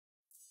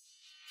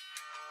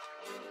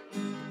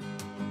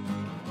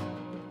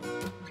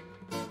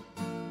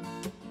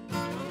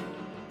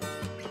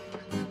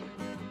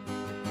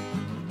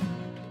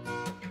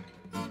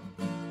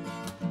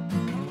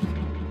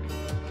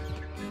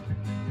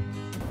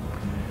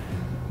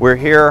We're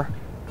here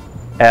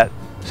at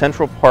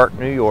Central Park,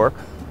 New York,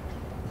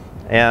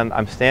 and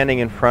I'm standing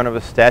in front of a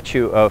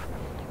statue of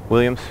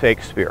William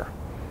Shakespeare.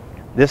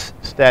 This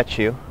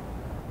statue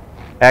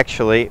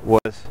actually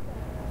was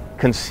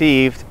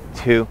conceived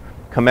to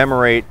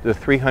commemorate the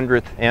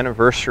 300th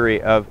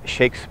anniversary of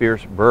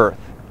Shakespeare's birth.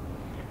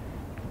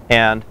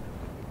 And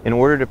in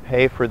order to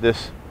pay for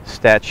this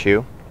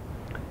statue,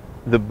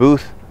 the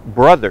Booth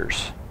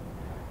brothers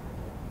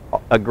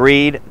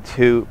agreed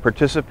to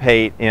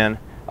participate in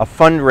a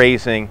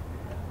fundraising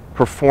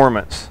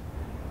performance.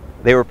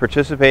 They were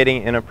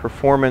participating in a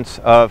performance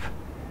of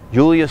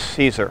Julius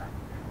Caesar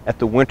at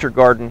the Winter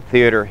Garden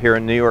Theater here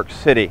in New York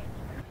City.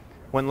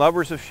 When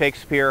lovers of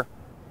Shakespeare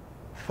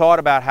thought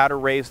about how to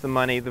raise the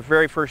money, the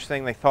very first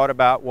thing they thought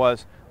about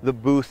was the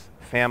Booth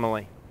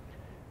family,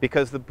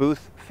 because the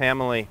Booth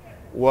family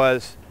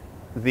was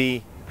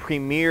the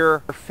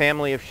premier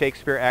family of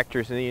Shakespeare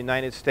actors in the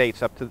United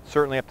States,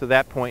 certainly up to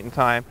that point in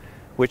time,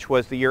 which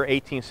was the year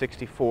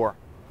 1864.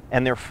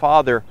 And their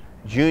father,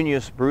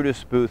 Junius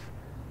Brutus Booth,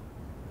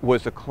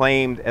 was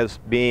acclaimed as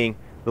being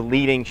the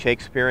leading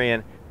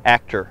Shakespearean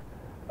actor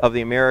of the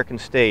American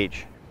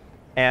stage.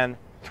 And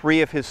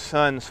three of his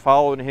sons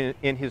followed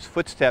in his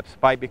footsteps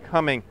by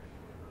becoming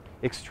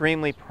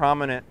extremely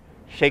prominent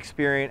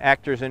Shakespearean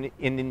actors and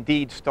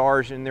indeed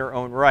stars in their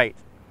own right.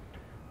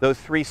 Those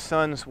three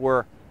sons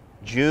were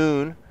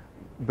June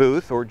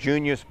Booth, or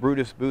Junius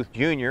Brutus Booth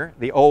Jr.,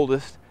 the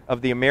oldest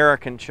of the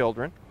American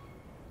children;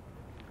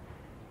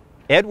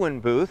 Edwin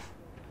Booth,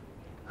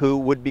 who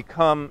would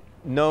become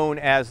known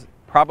as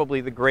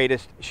probably the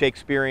greatest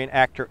Shakespearean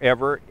actor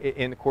ever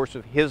in the course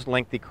of his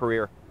lengthy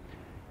career;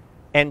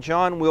 and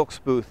John Wilkes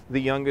Booth, the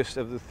youngest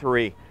of the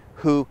three,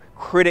 who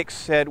critics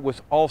said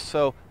was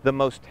also the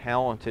most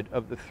talented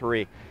of the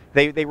three.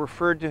 They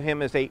referred to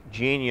him as a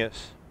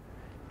genius.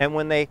 And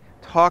when they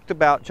talked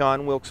about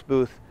John Wilkes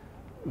Booth,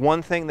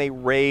 one thing they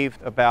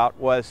raved about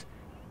was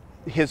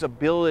his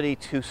ability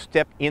to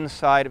step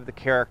inside of the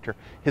character,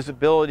 his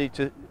ability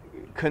to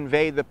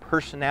convey the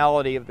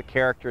personality of the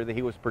character that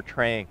he was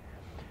portraying.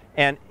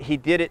 And he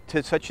did it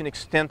to such an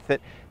extent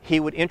that he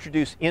would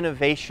introduce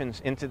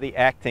innovations into the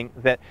acting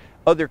that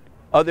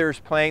others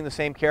playing the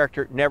same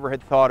character never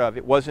had thought of.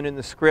 It wasn't in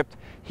the script.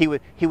 He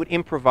would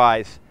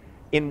improvise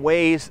in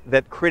ways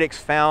that critics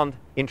found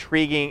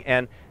intriguing,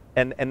 and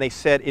they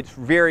said it's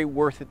very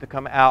worth it to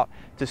come out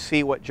to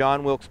see what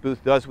John Wilkes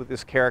Booth does with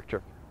this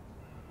character.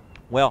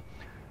 Well,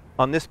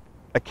 on this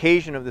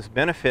occasion of this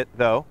benefit,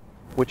 though,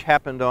 which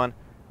happened on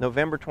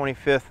November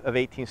 25th of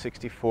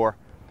 1864,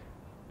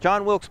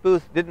 John Wilkes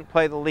Booth didn't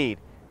play the lead.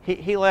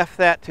 He left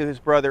that to his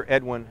brother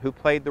Edwin, who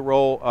played the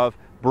role of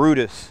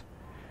Brutus,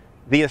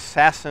 the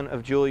assassin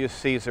of Julius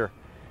Caesar,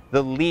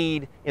 the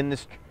lead in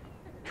this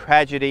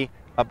tragedy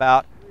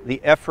about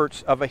the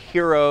efforts of a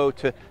hero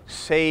to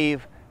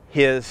save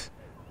his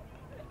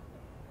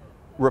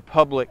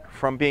republic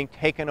from being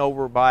taken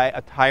over by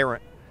a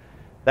tyrant.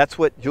 That's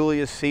what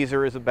Julius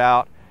Caesar is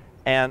about,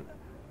 and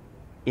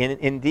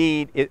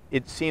indeed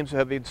it seems to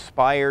have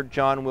inspired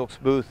John Wilkes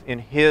Booth in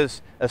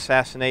his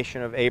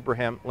assassination of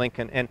Abraham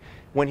Lincoln. And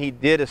when he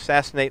did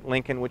assassinate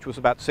Lincoln, which was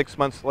about 6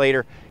 months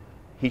later,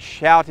 he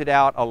shouted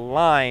out a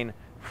line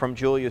from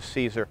Julius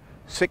Caesar,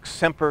 "Sic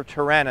semper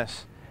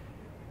tyrannis,"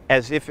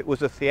 as if it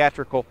was a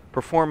theatrical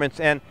performance.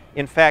 And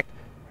in fact,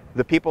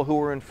 the people who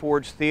were in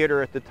Ford's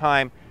Theater at the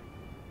time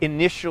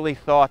initially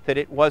thought that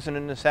it wasn't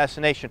an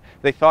assassination.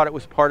 They thought it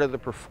was part of the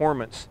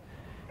performance,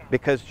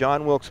 because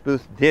John Wilkes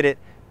Booth did it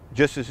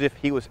just as if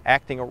he was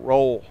acting a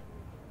role.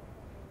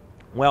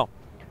 Well,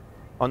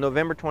 on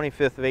November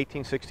 25th of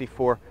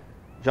 1864,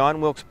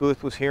 John Wilkes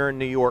Booth was here in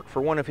New York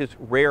for one of his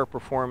rare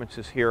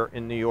performances here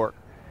in New York.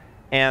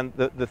 And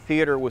the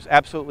theater was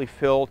absolutely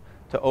filled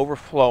to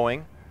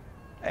overflowing.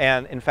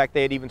 And in fact,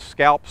 they had even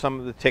scalped some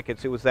of the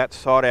tickets. It was that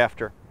sought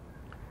after.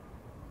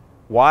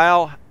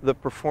 While the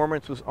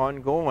performance was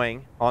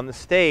ongoing on the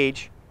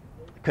stage,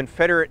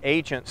 Confederate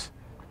agents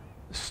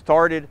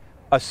started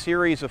a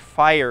series of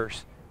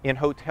fires in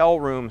hotel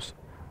rooms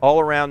all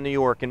around New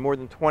York, in more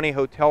than 20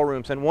 hotel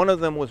rooms. And one of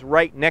them was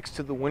right next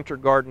to the Winter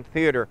Garden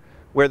Theater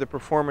where the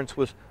performance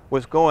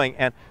was going.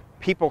 And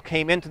people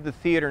came into the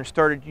theater and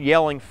started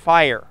yelling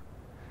fire.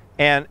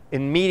 And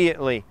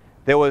immediately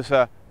there was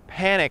a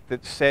panic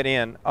that set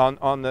in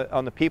on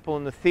the people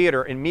in the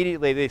theater.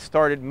 Immediately they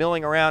started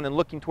milling around and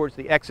looking towards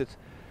the exits.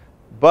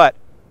 But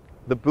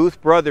the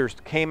Booth brothers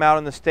came out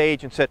on the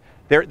stage and said,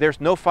 there's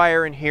no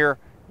fire in here.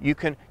 You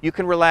can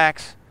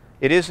relax.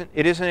 It isn't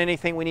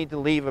anything we need to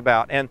leave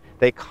about. And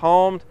they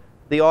calmed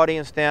the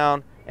audience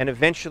down, and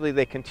eventually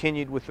they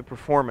continued with the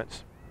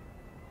performance.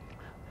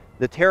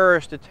 The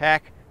terrorist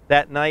attack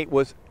that night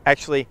was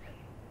actually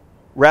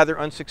rather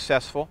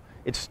unsuccessful.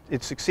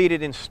 It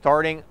succeeded in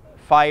starting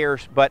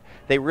fires, but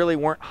they really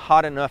weren't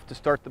hot enough to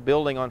start the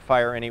building on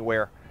fire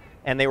anywhere.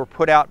 And they were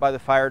put out by the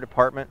fire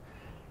department.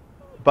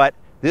 But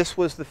this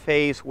was the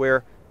phase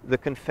where the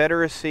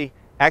Confederacy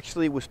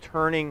actually was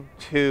turning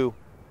to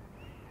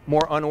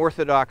more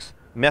unorthodox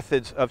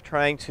methods of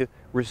trying to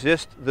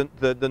resist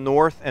the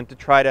North and to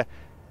try to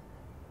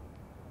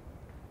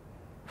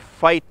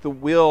fight the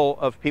will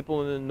of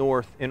people in the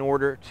North in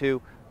order to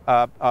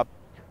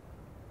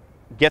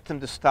get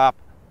them to stop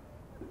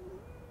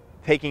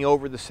taking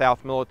over the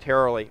South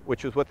militarily,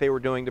 which was what they were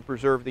doing to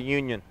preserve the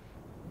Union.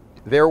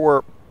 There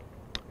were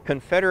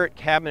Confederate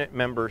cabinet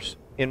members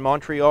in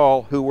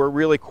Montreal who were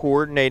really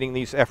coordinating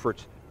these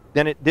efforts.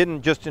 Then it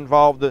didn't just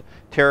involve the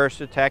terrorist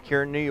attack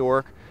here in New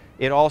York.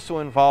 It also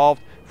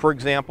involved, for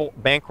example,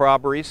 bank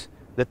robberies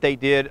that they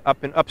did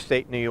up in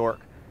upstate New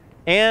York.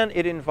 And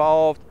it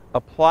involved a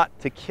plot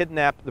to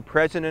kidnap the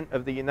President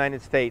of the United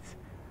States,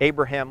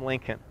 Abraham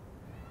Lincoln.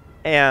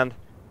 And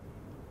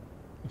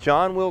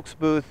John Wilkes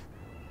Booth,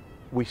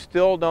 we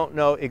still don't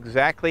know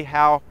exactly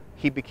how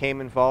he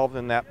became involved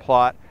in that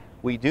plot.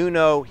 We do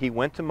know he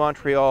went to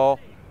Montreal.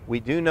 We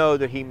do know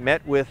that he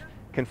met with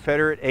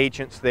Confederate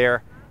agents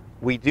there.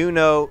 We do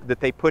know that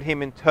they put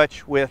him in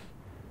touch with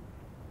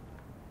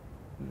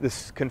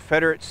the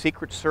Confederate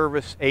Secret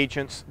Service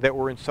agents that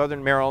were in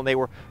Southern Maryland. They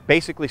were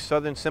basically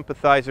Southern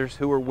sympathizers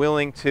who were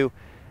willing to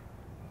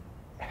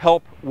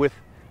help with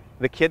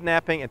the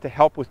kidnapping and to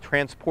help with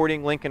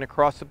transporting Lincoln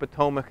across the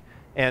Potomac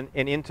and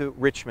into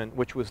Richmond,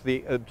 which was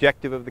the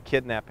objective of the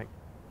kidnapping.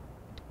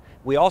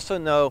 We also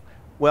know,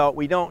 well,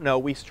 we don't know,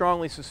 we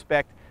strongly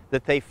suspect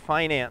that they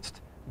financed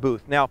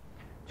Booth. Now,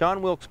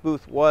 John Wilkes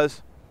Booth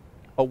was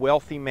a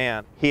wealthy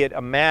man. He had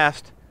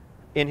amassed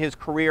in his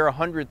career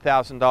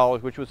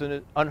 $100,000, which was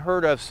an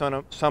unheard of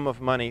sum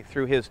of money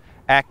through his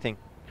acting.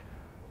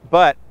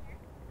 But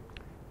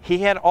he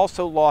had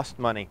also lost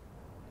money.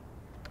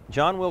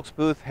 John Wilkes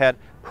Booth had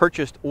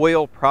purchased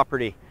oil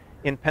property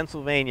in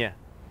Pennsylvania,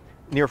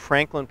 near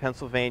Franklin,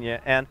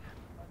 Pennsylvania, and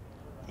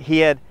he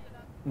had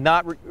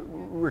not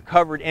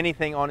recovered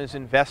anything on his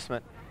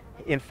investment.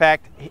 In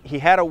fact, he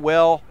had a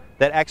well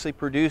that actually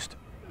produced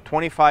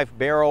 25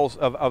 barrels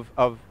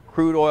of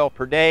crude oil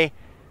per day.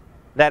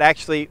 That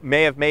actually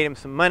may have made him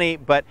some money,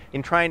 but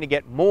in trying to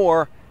get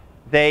more,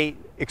 they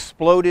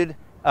exploded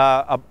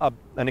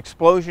an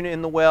explosion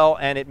in the well,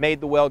 and it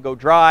made the well go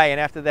dry, and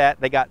after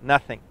that they got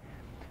nothing.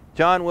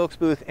 John Wilkes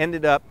Booth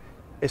ended up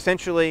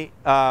essentially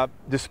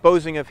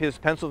disposing of his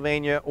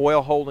Pennsylvania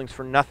oil holdings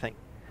for nothing.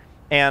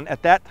 And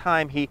at that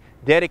time he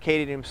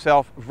dedicated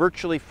himself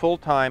virtually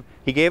full-time.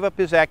 He gave up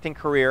his acting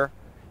career.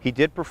 He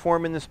did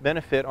perform in this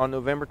benefit on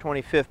November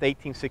 25th,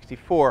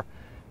 1864,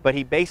 but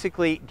he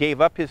basically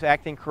gave up his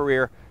acting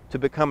career to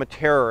become a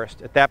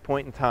terrorist at that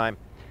point in time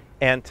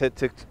and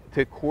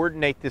to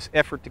coordinate this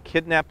effort to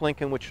kidnap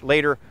Lincoln, which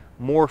later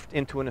morphed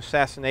into an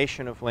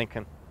assassination of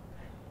Lincoln.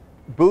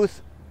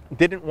 Booth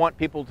didn't want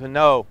people to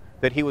know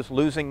that he was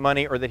losing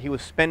money or that he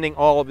was spending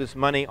all of his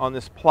money on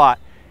this plot.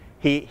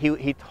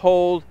 He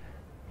told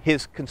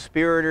his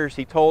conspirators,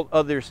 he told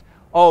others,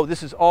 oh,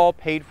 this is all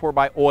paid for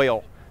by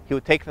oil. He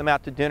would take them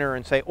out to dinner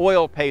and say,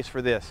 oil pays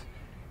for this.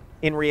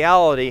 In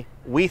reality,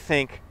 we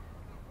think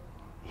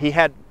he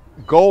had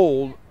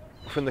gold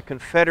from the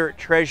Confederate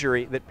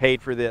treasury that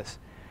paid for this.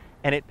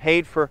 And it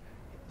paid for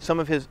some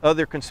of his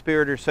other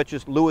conspirators, such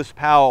as Lewis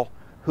Powell,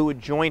 who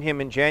would join him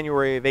in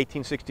January of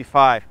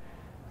 1865.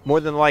 More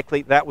than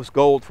likely, that was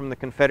gold from the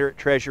Confederate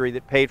treasury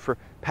that paid for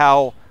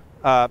Powell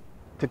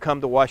to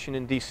come to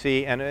Washington,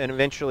 D.C., and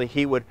eventually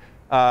he would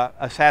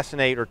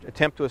assassinate or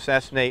attempt to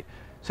assassinate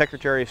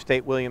Secretary of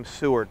State William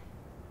Seward.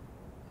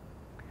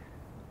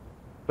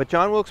 But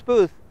John Wilkes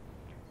Booth,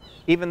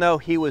 even though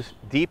he was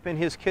deep in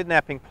his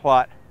kidnapping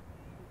plot,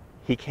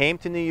 he came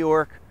to New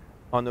York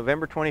on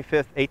November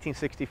 25th,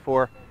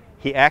 1864.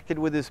 He acted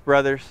with his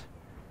brothers,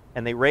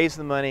 and they raised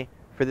the money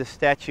for this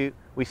statue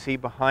we see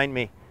behind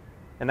me.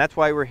 And that's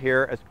why we're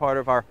here as part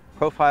of our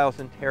Profiles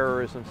in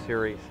Terrorism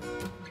series.